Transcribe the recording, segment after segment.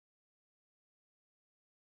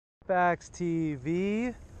Fax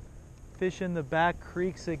TV, fish in the back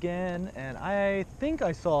creeks again, and I think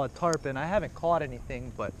I saw a tarpon. I haven't caught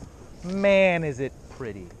anything, but man is it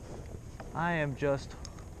pretty. I am just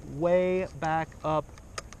way back up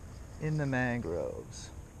in the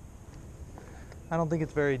mangroves. I don't think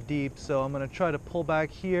it's very deep, so I'm gonna try to pull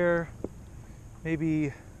back here,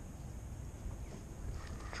 maybe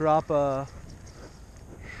drop a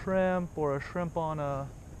shrimp or a shrimp on a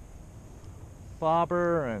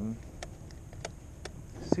bobber and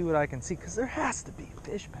see what I can see, because there has to be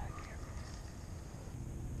fish back here.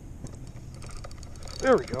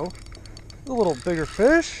 There we go. A little bigger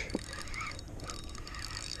fish.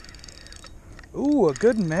 Ooh, a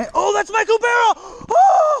good man. Oh, that's my Cubera!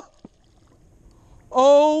 Oh!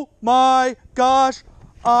 Oh my gosh,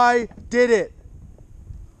 I did it.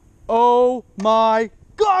 Oh my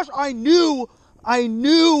gosh, I knew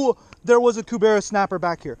there was a Cubera snapper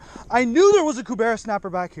back here. I knew there was a Cubera snapper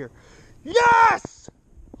back here. Yes!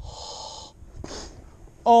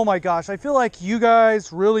 Oh my gosh, I feel like you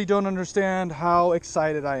guys really don't understand how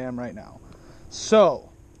excited I am right now. So,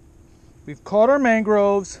 we've caught our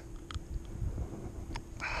mangroves.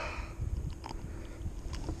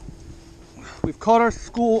 We've caught our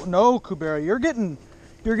school. No, Cubera, you're getting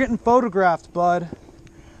photographed, bud.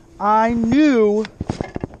 I knew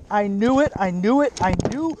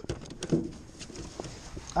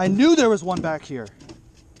there was one back here.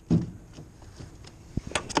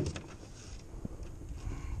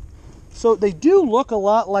 So they do look a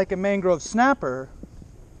lot like a mangrove snapper.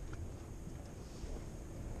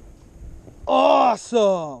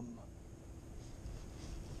 Awesome!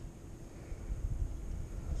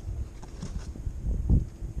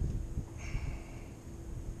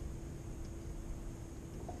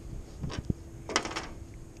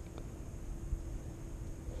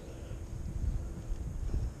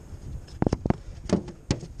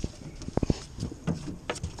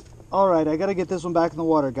 All right, I gotta get this one back in the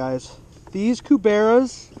water, guys. These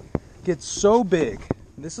Cuberas get so big.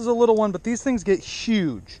 This is a little one, but these things get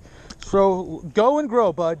huge. So go and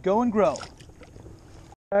grow, bud, go and grow.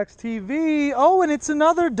 XTV, oh, and it's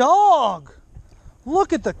another dog.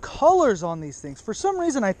 Look at the colors on these things. For some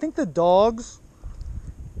reason, I think the dogs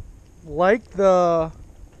like the...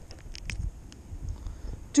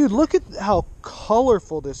 Dude, look at how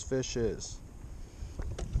colorful this fish is.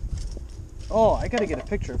 Oh, I gotta get a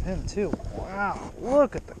picture of him too. Wow,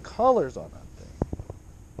 look at the colors on that thing.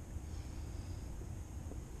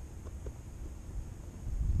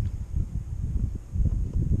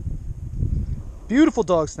 Beautiful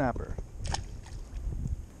dog snapper.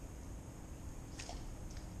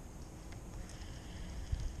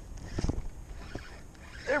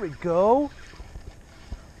 There we go.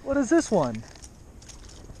 What is this one?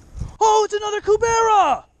 Oh, it's another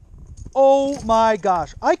Cubera! Oh my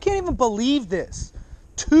gosh, I can't even believe this.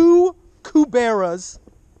 2 Cuberas.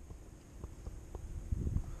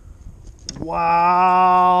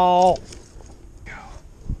 Wow.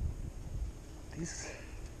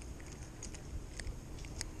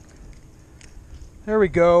 There we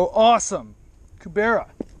go. Awesome. Cubera.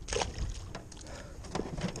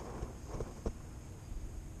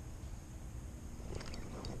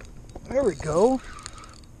 There we go.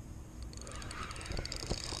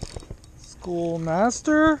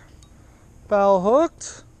 Schoolmater, bow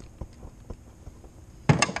hooked,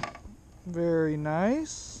 very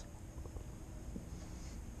nice.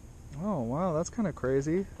 Oh wow, that's kind of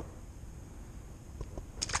crazy.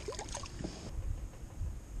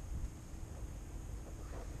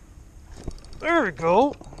 There we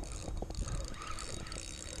go.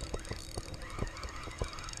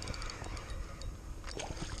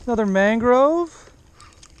 Another mangrove.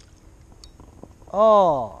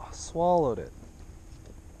 Oh. Swallowed it.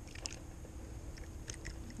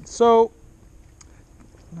 So,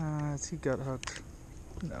 is he gut hooked?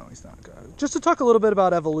 No, he's not gut hooked. Just to talk a little bit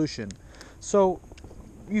about evolution. So,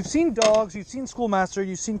 you've seen dogs, you've seen schoolmaster,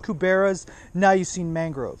 you've seen Cuberas, now you've seen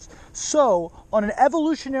mangroves. So, on an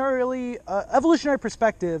evolutionary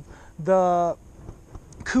perspective, the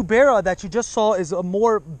Cubera that you just saw is a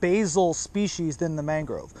more basal species than the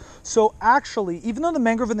mangrove. So actually, even though the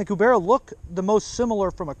mangrove and the Cubera look the most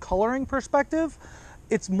similar from a coloring perspective,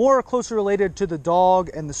 it's more closely related to the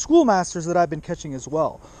dog and the schoolmasters that I've been catching as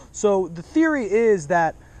well. So the theory is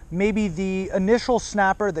that maybe the initial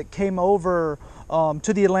snapper that came over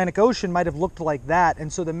to the Atlantic Ocean might have looked like that,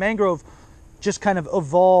 and so the mangrove just kind of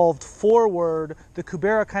evolved forward. The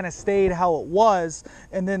Cubera kind of stayed how it was,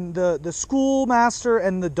 and then the schoolmaster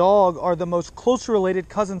and the dog are the most closely related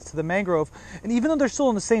cousins to the mangrove. And even though they're still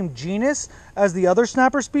in the same genus as the other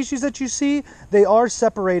snapper species that you see, they are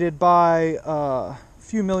separated by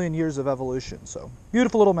few million years of evolution. So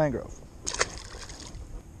beautiful little mangrove.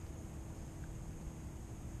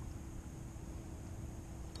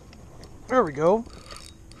 There we go.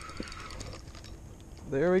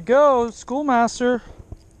 There we go, schoolmaster.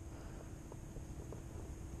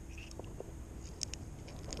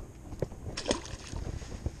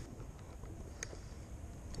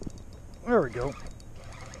 There we go.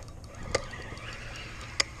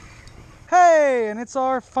 Hey, and it's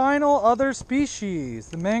our final other species,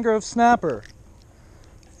 the mangrove snapper.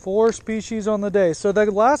 4 species on the day. So that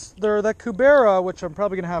Cubera, which I'm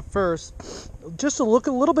probably gonna have first, just to look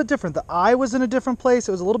a little bit different. The eye was in a different place.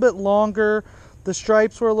 It was a little bit longer. The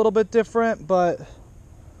stripes were a little bit different, but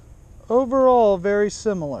overall very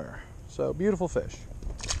similar. So beautiful fish.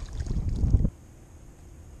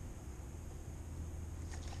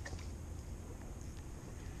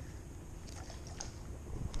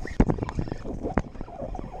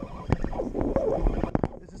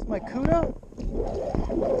 My cuda?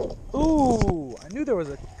 Ooh, I knew I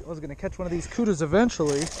was gonna catch one of these cudas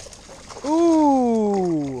eventually.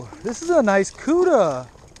 Ooh, this is a nice cuda.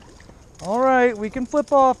 All right, we can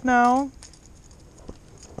flip off now.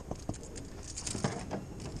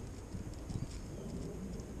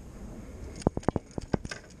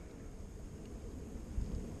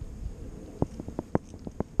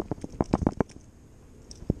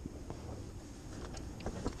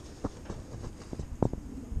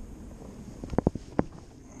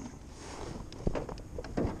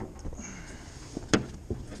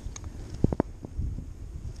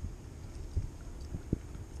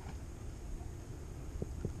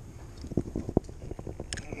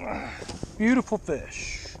 Beautiful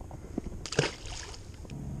fish.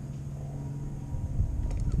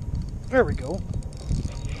 There we go.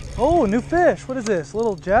 Oh, new fish. What is this?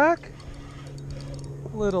 Little jack?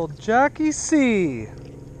 Little Jackie C.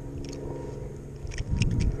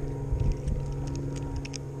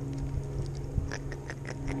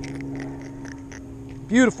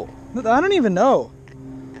 Beautiful. I don't even know.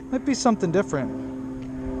 Might be something different.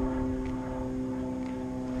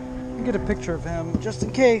 Let me get a picture of him just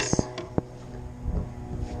in case.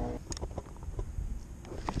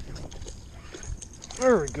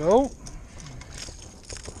 There we go.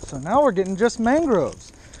 So now we're getting just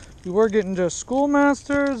mangroves. We were getting just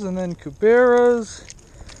schoolmasters and then Cuberas,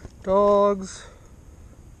 dogs.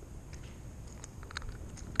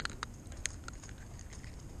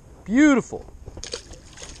 Beautiful.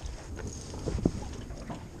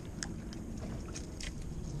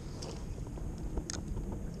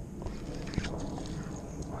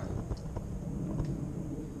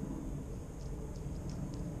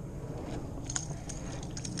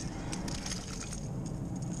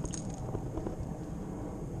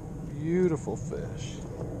 Beautiful fish.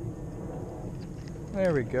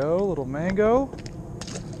 There we go, little mango.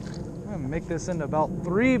 I'm gonna make this into about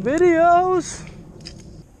 3 videos.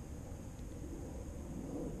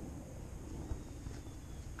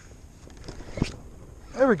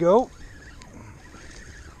 There we go.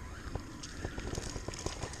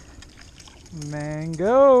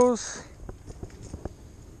 Mangoes.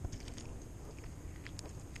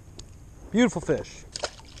 Beautiful fish.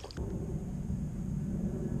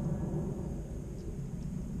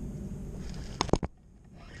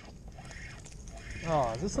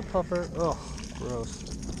 Oh, is this a puffer? Oh, gross.